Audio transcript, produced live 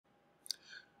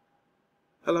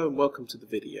Hello and welcome to the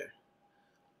video.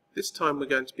 This time we're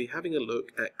going to be having a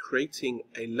look at creating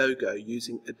a logo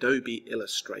using Adobe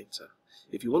Illustrator.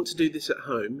 If you want to do this at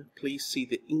home, please see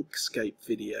the Inkscape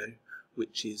video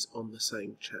which is on the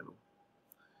same channel.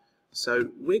 So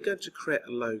we're going to create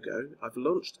a logo. I've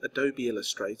launched Adobe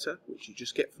Illustrator, which you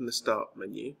just get from the Start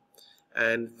menu,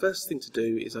 and first thing to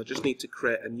do is I just need to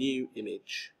create a new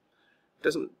image. It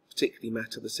doesn't particularly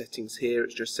matter the settings here,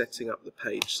 it's just setting up the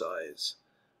page size.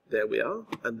 There we are,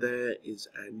 and there is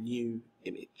our new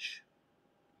image.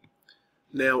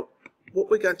 Now, what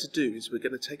we're going to do is we're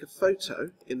going to take a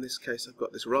photo. In this case, I've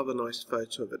got this rather nice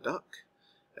photo of a duck,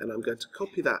 and I'm going to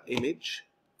copy that image,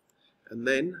 and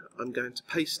then I'm going to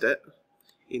paste it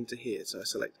into here. So I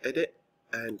select Edit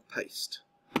and Paste.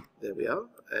 There we are,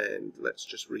 and let's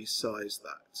just resize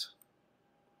that.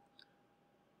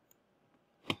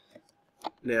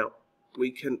 Now, we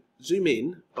can zoom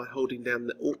in by holding down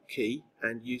the Alt key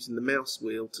and using the mouse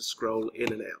wheel to scroll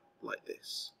in and out like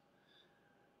this.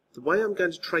 The way I'm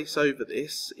going to trace over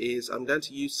this is I'm going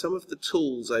to use some of the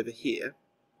tools over here.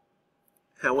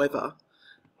 However,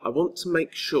 I want to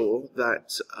make sure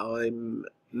that I'm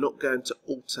not going to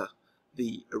alter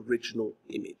the original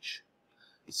image.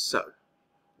 So,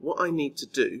 what I need to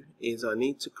do is I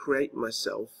need to create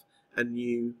myself a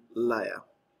new layer.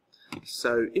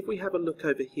 So if we have a look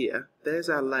over here, there's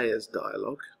our layers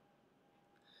dialog,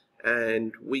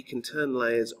 and we can turn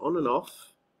layers on and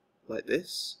off like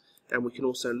this, and we can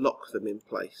also lock them in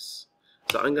place.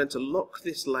 So I'm going to lock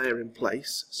this layer in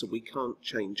place so we can't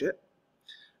change it,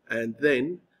 and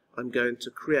then I'm going to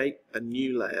create a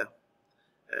new layer,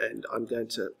 and I'm going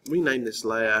to rename this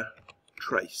layer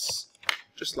Trace,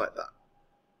 just like that.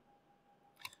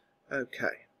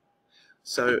 Okay,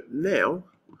 so now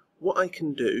what I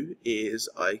can do is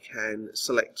I can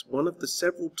select one of the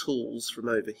several tools from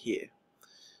over here.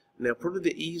 Now, probably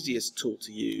the easiest tool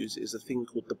to use is a thing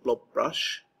called the blob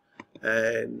brush,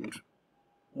 and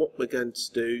what we're going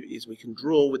to do is we can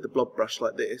draw with the blob brush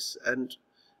like this, and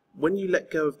when you let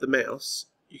go of the mouse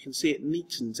you can see it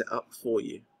neatens it up for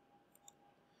you.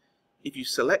 If you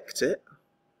select it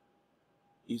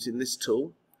using this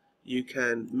tool, you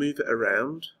can move it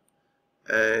around,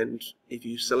 and if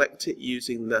you select it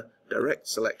using the direct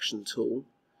selection tool,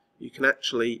 you can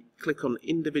actually click on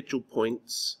individual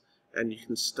points and you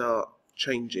can start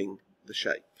changing the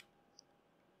shape.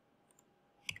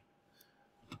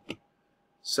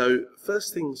 So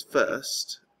first things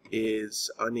first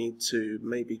is I need to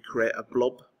maybe create a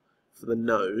blob for the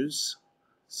nose.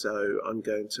 So I'm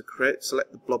going to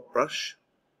select the blob brush,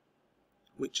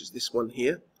 which is this one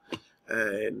here,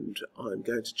 and I'm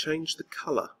going to change the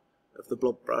colour of the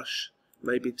blob brush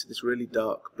maybe to this really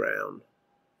dark brown,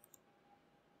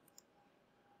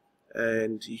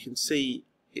 and you can see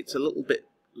it's a little bit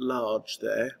large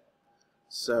there,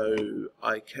 so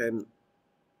I can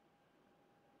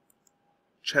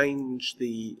change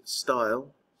the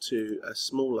style to a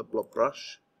smaller blob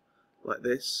brush like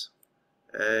this,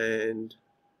 and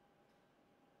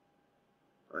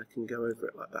I can go over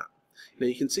it like that. Now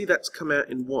you can see that's come out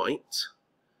in white.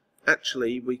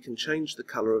 Actually, we can change the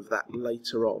colour of that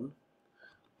later on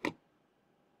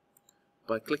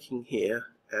by clicking here,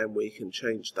 and we can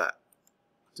change that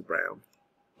to brown,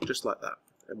 just like that.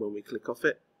 And when we click off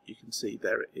it, you can see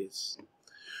there it is.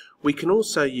 We can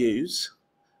also use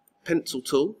pencil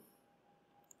tool,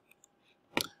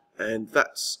 and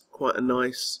that's quite a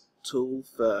nice tool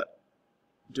for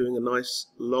doing a nice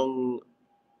long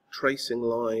tracing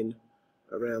line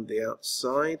around the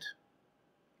outside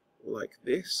like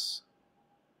this,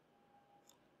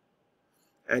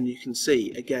 and you can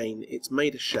see again it's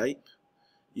made a shape.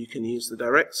 You can use the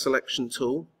direct selection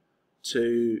tool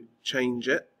to change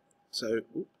it. So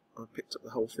I picked up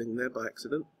the whole thing there by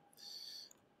accident.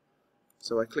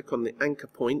 So I click on the anchor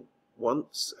point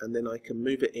once, and then I can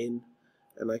move it in,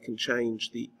 and I can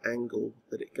change the angle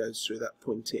that it goes through that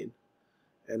point in,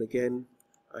 and again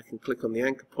I can click on the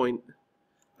anchor point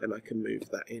and I can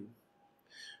move that in.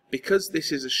 Because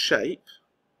this is a shape,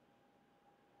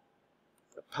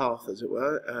 a path as it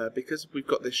were, because we've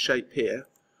got this shape here,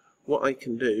 what I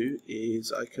can do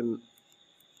is I can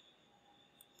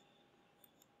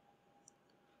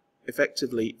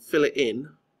effectively fill it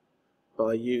in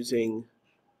by using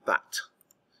that,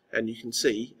 and you can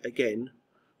see again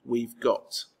we've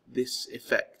got this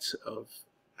effect of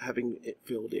having it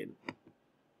filled in.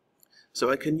 So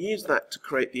I can use that to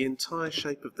create the entire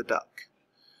shape of the duck.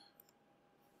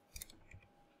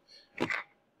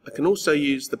 I can also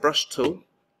use the brush tool,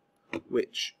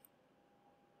 which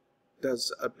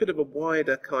does a bit of a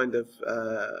wider kind of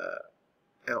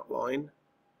outline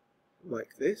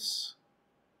like this,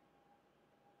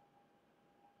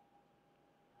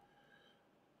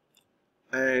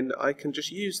 and I can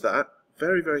just use that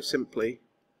very, very simply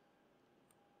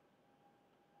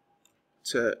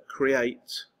to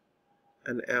create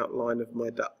an outline of my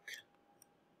duck,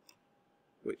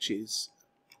 which is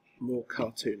more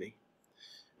cartoony.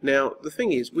 Now the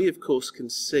thing is, we of course can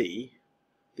see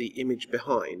the image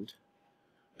behind,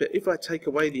 but if I take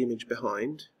away the image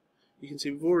behind, you can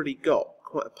see we've already got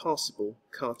quite a passable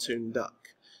cartoon duck,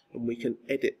 and we can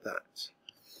edit that.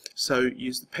 So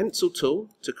use the pencil tool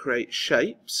to create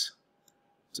shapes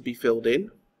to be filled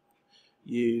in.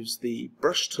 Use the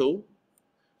brush tool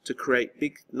to create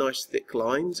big, nice, thick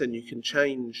lines, and you can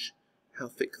change how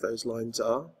thick those lines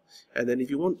are. And then if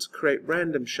you want to create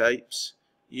random shapes,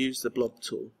 use the blob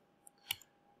tool.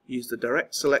 Use the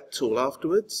direct select tool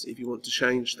afterwards if you want to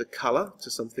change the color to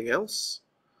something else.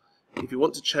 If you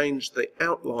want to change the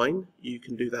outline, you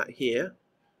can do that here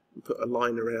and put a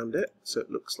line around it so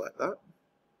it looks like that.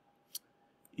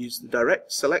 Use the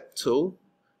direct select tool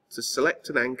to select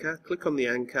an anchor, click on the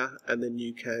anchor, and then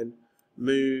you can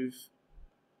move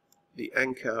the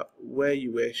anchor where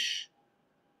you wish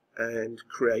and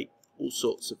create all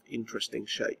sorts of interesting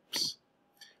shapes.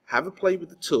 Have a play with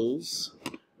the tools.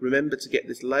 Remember to get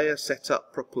this layer set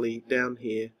up properly down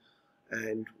here,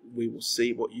 and we will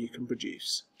see what you can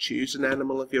produce. Choose an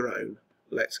animal of your own.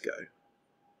 Let's go.